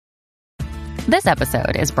This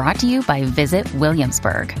episode is brought to you by Visit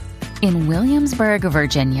Williamsburg. In Williamsburg,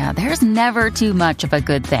 Virginia, there's never too much of a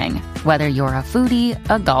good thing. Whether you're a foodie,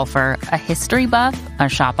 a golfer, a history buff, a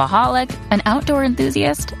shopaholic, an outdoor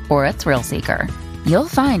enthusiast, or a thrill seeker, you'll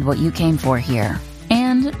find what you came for here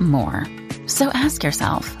and more. So ask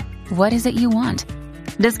yourself, what is it you want?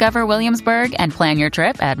 Discover Williamsburg and plan your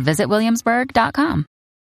trip at visitwilliamsburg.com.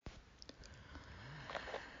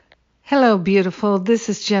 Hello, beautiful. This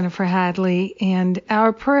is Jennifer Hadley, and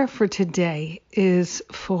our prayer for today is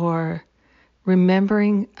for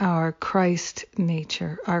remembering our Christ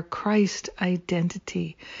nature. Our Christ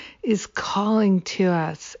identity is calling to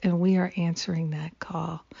us, and we are answering that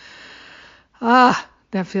call. That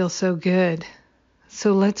feels so good.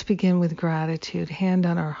 So let's begin with gratitude, hand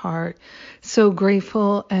on our heart. So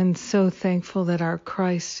grateful and so thankful that our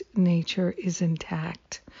Christ nature is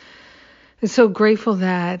intact. And so grateful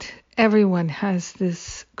that everyone has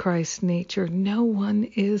this Christ nature. No one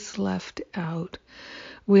is left out.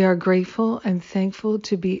 We are grateful and thankful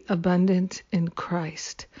to be abundant in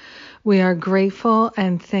Christ. We are grateful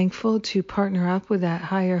and thankful to partner up with that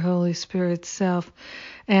higher Holy Spirit self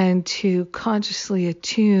and to consciously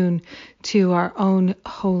attune to our own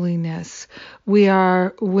holiness. We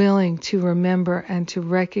are willing to remember and to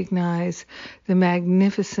recognize the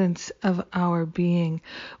magnificence of our being.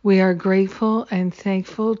 We are grateful and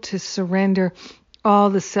thankful to surrender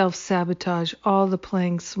all the self-sabotage, all the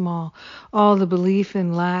playing small, all the belief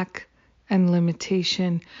in lack and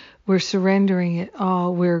limitation. We're surrendering it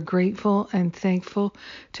all. We're grateful and thankful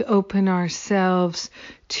to open ourselves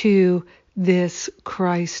to this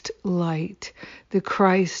Christ light. The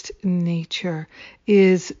Christ nature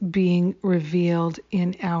is being revealed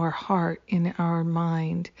in our heart, in our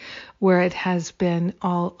mind, where it has been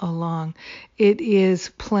all along. It is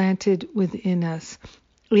planted within us.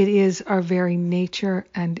 It is our very nature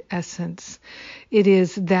and essence. It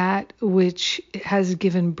is that which has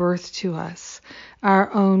given birth to us.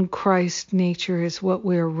 Our own Christ nature is what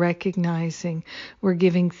we're recognizing. We're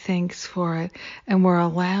giving thanks for it, and we're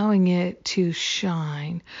allowing it to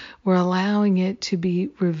shine. We're allowing it to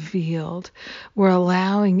be revealed. We're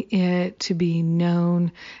allowing it to be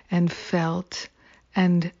known and felt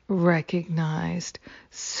and recognized.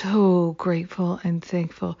 So grateful and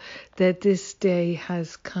thankful that this day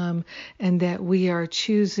has come and that we are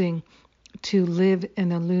choosing to live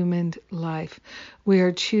an illumined life. We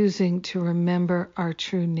are choosing to remember our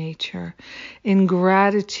true nature. In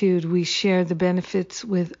gratitude, we share the benefits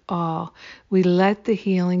with all. We let the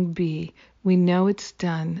healing be. We know it's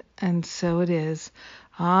done, and so it is.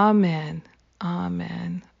 Amen.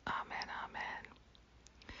 Amen.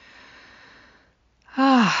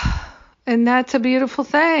 And that's a beautiful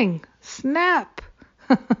thing. Snap.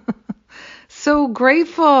 So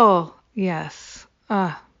grateful. Yes.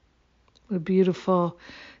 A beautiful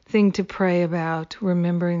thing to pray about,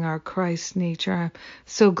 remembering our Christ nature. I'm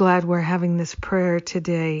so glad we're having this prayer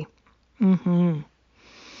today.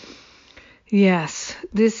 Yes,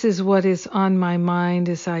 this is what is on my mind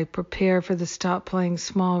as I prepare for the Stop Playing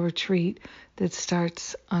Small retreat that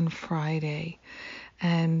starts on Friday.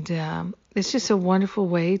 And it's just a wonderful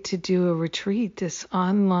way to do a retreat, this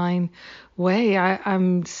online way.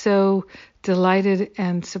 I'm so delighted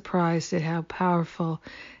and surprised at how powerful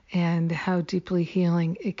and how deeply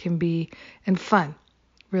healing it can be, and fun,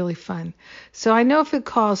 really fun. So I know if it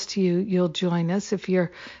calls to you, you'll join us. If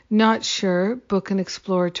you're not sure, book an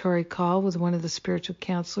exploratory call with one of the spiritual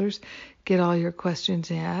counselors. Get all your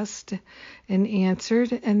questions asked and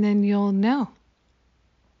answered, and then you'll know.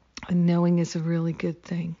 And knowing is a really good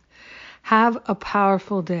thing. Have a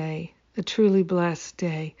powerful day, a truly blessed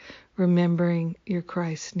day, remembering your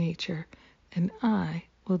Christ nature. And I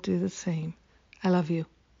will do the same. I love you.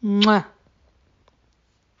 Mwah.